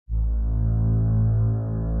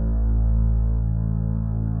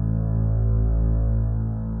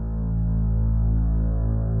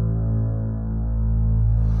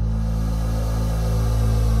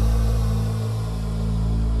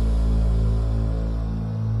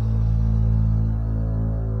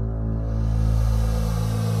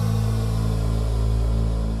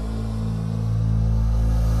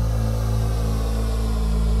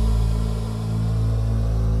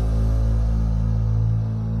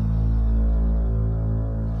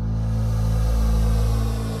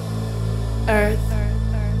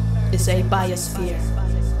is a biosphere,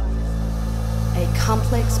 a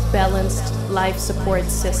complex, balanced life support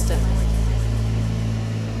system.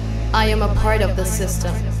 I am a part of the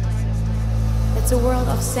system. It's a world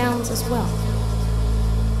of sounds as well,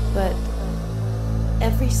 but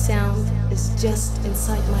every sound is just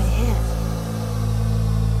inside my head.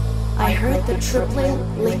 I heard the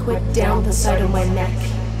trickling liquid down the side of my neck.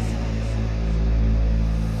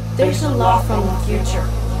 There's a law from the future.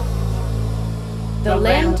 The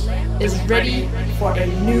land is ready for a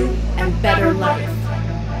new and better life.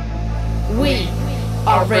 We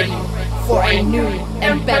are ready for a new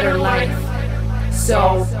and better life.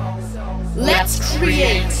 So, let's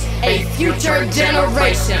create a future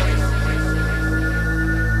generation.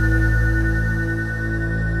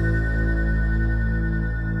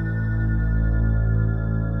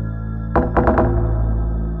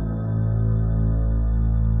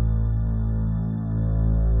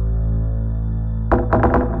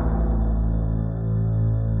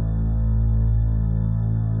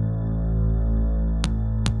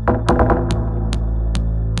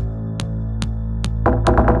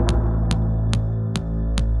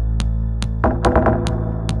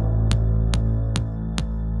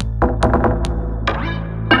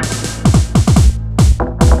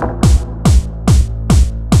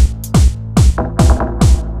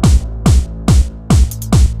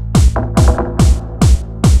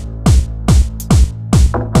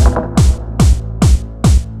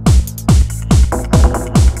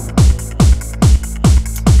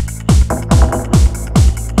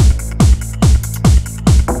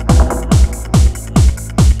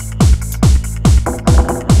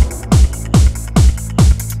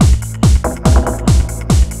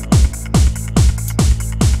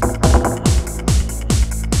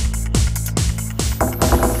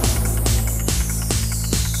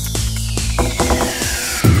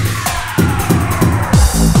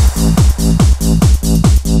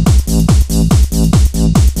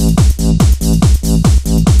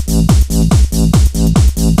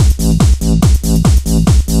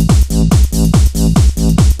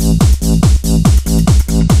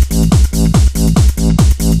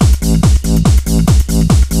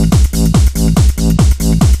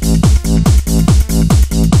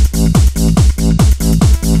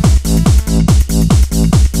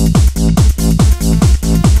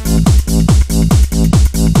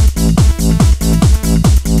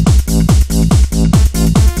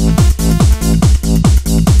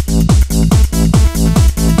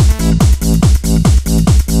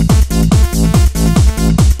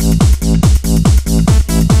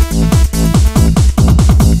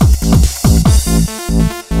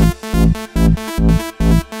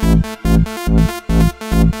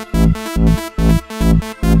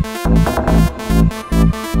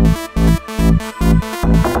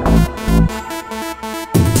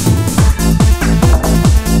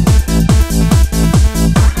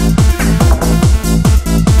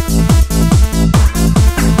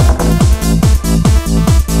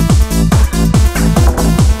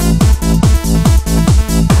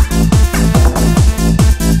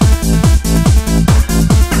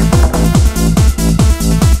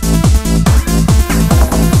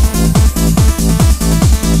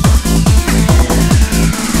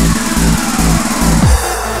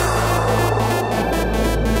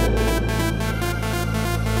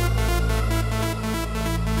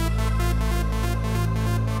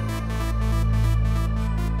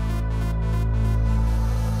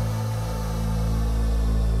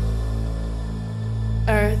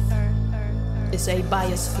 Is a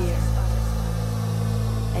biosphere,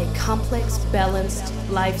 a complex, balanced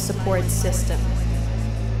life support system.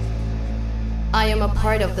 I am a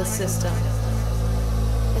part of the system.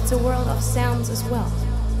 It's a world of sounds as well,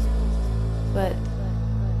 but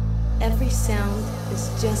every sound is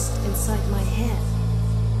just inside my head.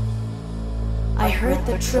 I heard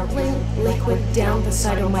the trickling liquid down the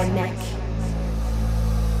side of my neck.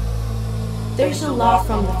 There's a law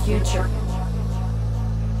from the future.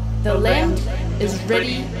 The land is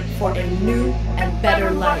ready for a new and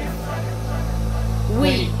better life.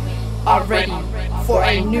 We are ready for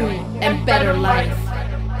a new and better life.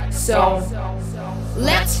 So,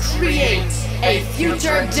 let's create a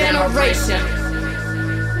future generation.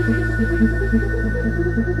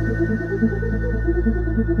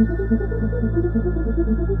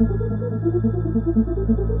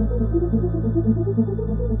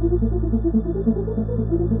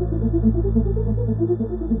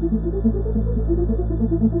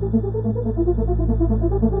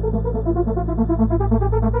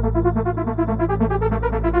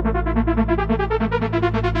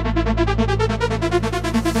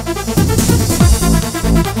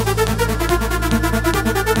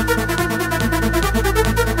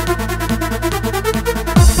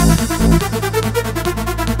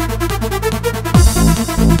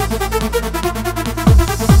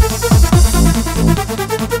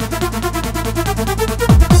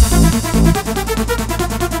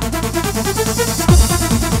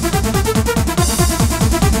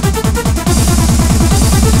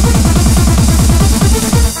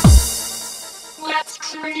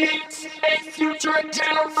 create a future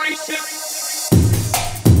generation.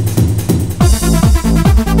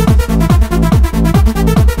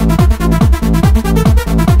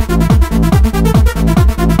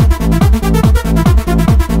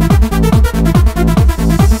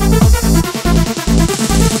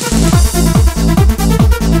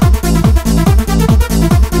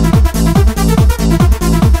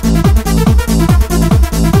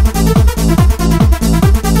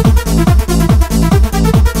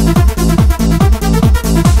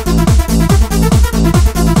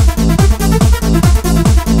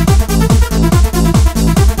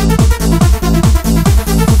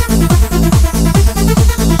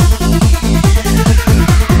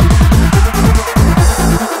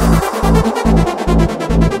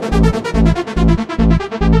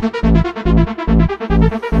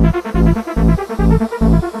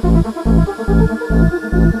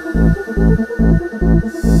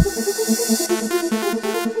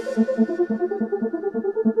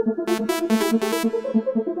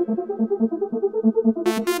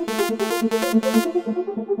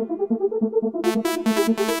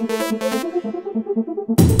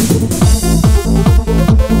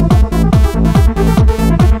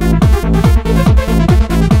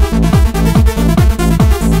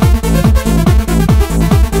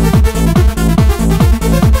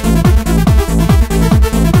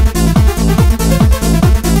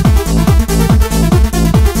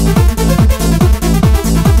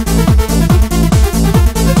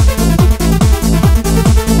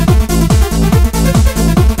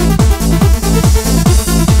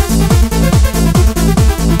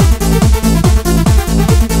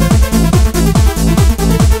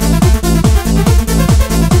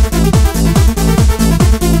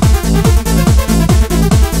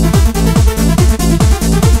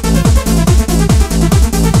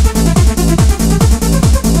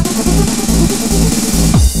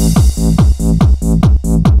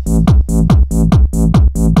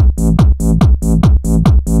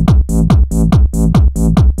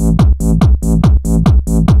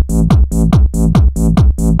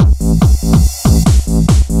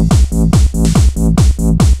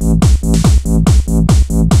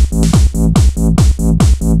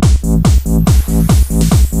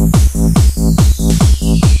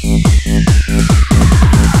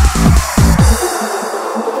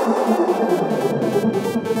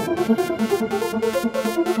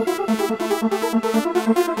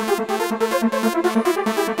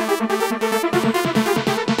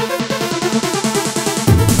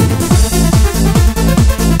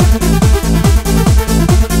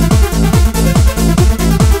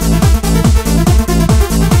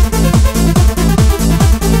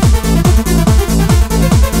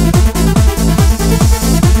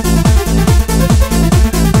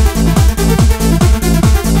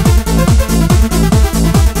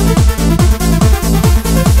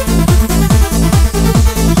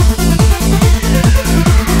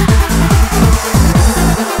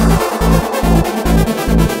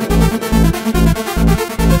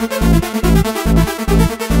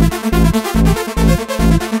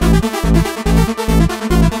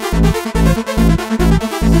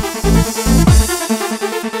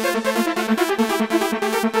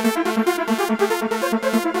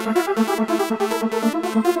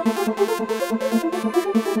 Thank you.